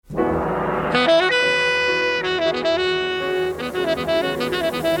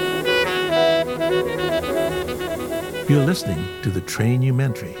You're listening to The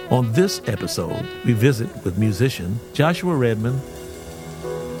Trainumentary. On this episode, we visit with musician Joshua Redman.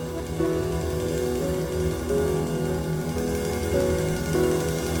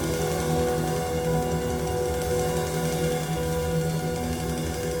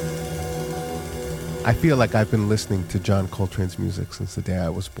 I feel like I've been listening to John Coltrane's music since the day I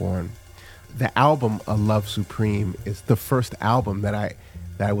was born. The album A Love Supreme is the first album that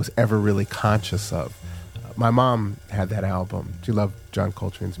I was ever really conscious of. My mom had that album. She loved John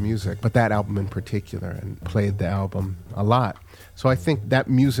Coltrane's music, but that album in particular, and played the album a lot. So I think that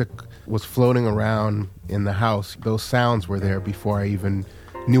music was floating around in the house. Those sounds were there before I even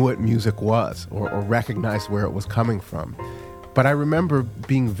knew what music was or recognized where it was coming from. But I remember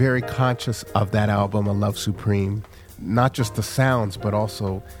being very conscious of that album, A Love Supreme, not just the sounds, but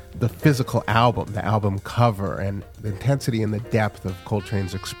also the physical album, the album cover, and the intensity and the depth of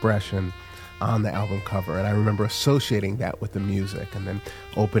Coltrane's expression on the album cover. And I remember associating that with the music and then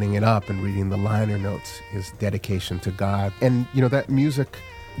opening it up and reading the liner notes, his dedication to God. And, you know, that music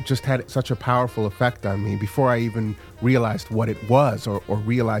just had such a powerful effect on me before I even realized what it was or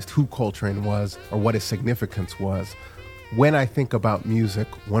realized who Coltrane was or what his significance was. When I think about music,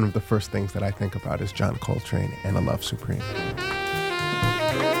 one of the first things that I think about is John Coltrane and A Love Supreme.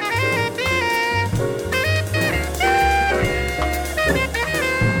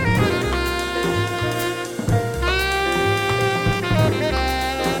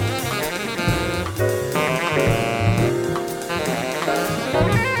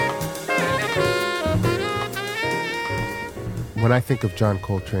 When I think of John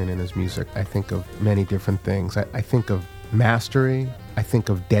Coltrane and his music, I think of many different things. I think of mastery, I think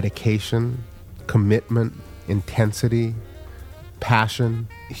of dedication, commitment, intensity, passion,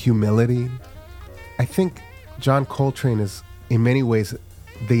 humility. I think John Coltrane is, in many ways,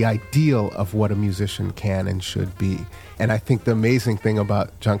 the ideal of what a musician can and should be. And I think the amazing thing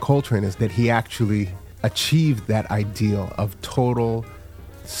about John Coltrane is that he actually achieved that ideal of total,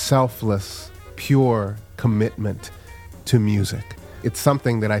 selfless, pure commitment to music. It's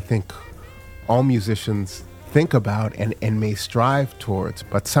something that I think all musicians think about and may strive towards,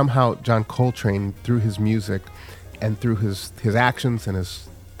 but somehow John Coltrane, through his music and through his actions and his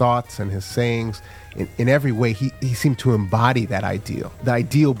thoughts and his sayings, in every way, he seemed to embody that ideal. The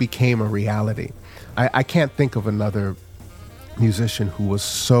ideal became a reality. I can't think of another musician who was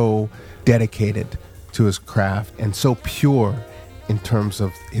so dedicated to his craft and so pure in terms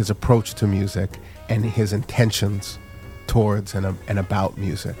of his approach to music and his intentions towards and about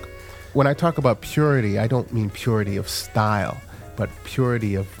music. When I talk about purity, I don't mean purity of style, but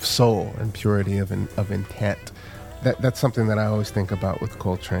purity of soul and purity of intent. That's something that I always think about with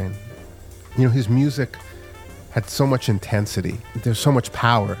Coltrane. You know, his music had so much intensity. There's so much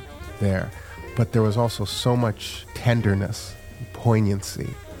power there, but there was also so much tenderness,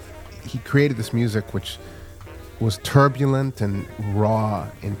 poignancy. He created this music which was turbulent and raw,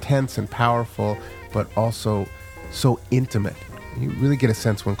 intense and powerful, but also so intimate. You really get a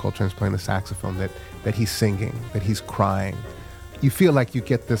sense when Coltrane's playing the saxophone that he's singing, that he's crying. You feel like you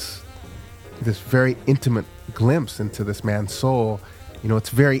get this very intimate glimpse into this man's soul. You know, it's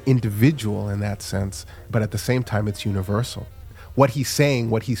very individual in that sense, but at the same time, it's universal. What he's saying,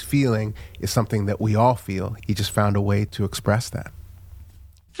 what he's feeling, is something that we all feel. He just found a way to express that.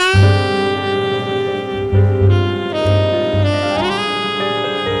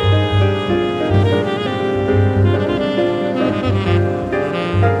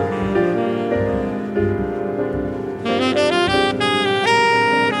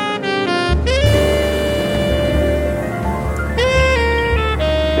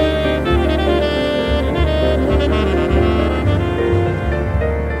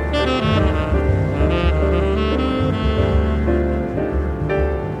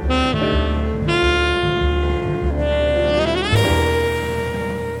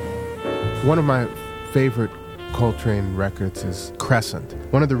 One of my favorite Coltrane records is Crescent.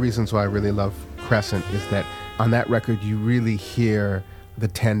 One of the reasons why I really love Crescent is that on that record you really hear the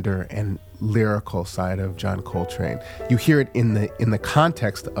tender and lyrical side of John Coltrane. You hear it in the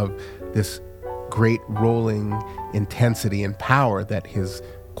context of this great rolling intensity and power that his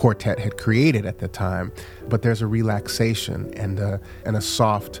quartet had created at the time, but there's a relaxation and a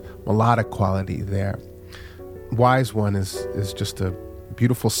soft melodic quality there. Wise One is just a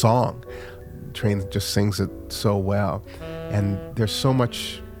beautiful song. Train just sings it so well, and there's so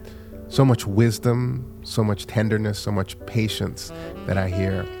much wisdom, so much tenderness, so much patience that I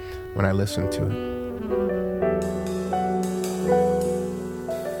hear when I listen to it.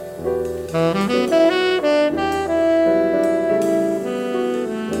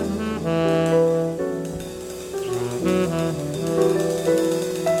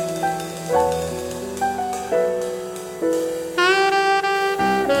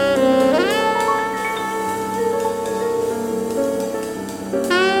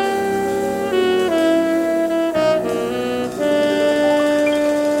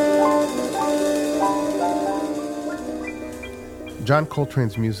 John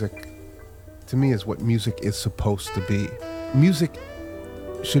Coltrane's music, to me, is what music is supposed to be. Music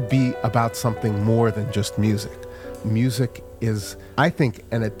should be about something more than just music. Music is, I think,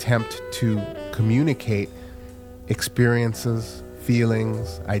 an attempt to communicate experiences,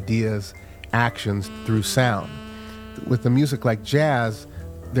 feelings, ideas, actions through sound. With a music like jazz,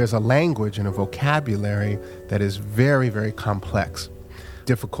 there's a language and a vocabulary that is very, very complex.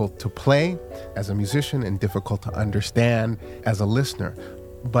 Difficult to play as a musician and difficult to understand as a listener.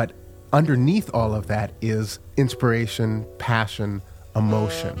 But underneath all of that is inspiration, passion,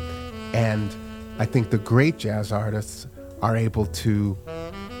 emotion. And I think the great jazz artists are able to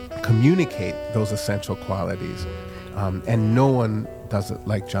communicate those essential qualities. And no one does it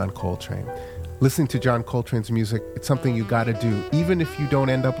like John Coltrane. Listening to John Coltrane's music, it's something you got to do. Even if you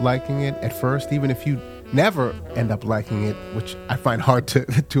don't end up liking it at first, even if you never end up liking it, which I find hard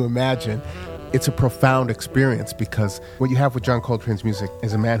to imagine, it's a profound experience, because what you have with John Coltrane's music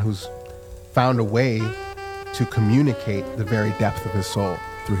is a man who's found a way to communicate the very depth of his soul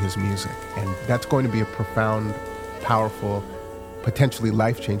through his music. And that's going to be a profound, powerful, potentially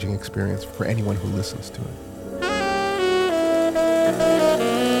life-changing experience for anyone who listens to it.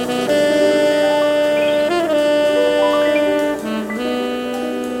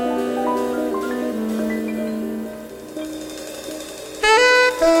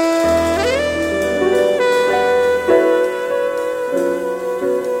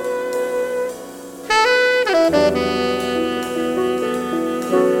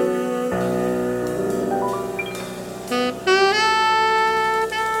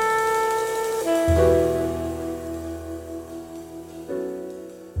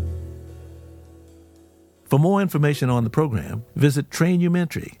 For more information on the program, visit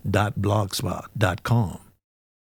trainumentary.blogspot.com.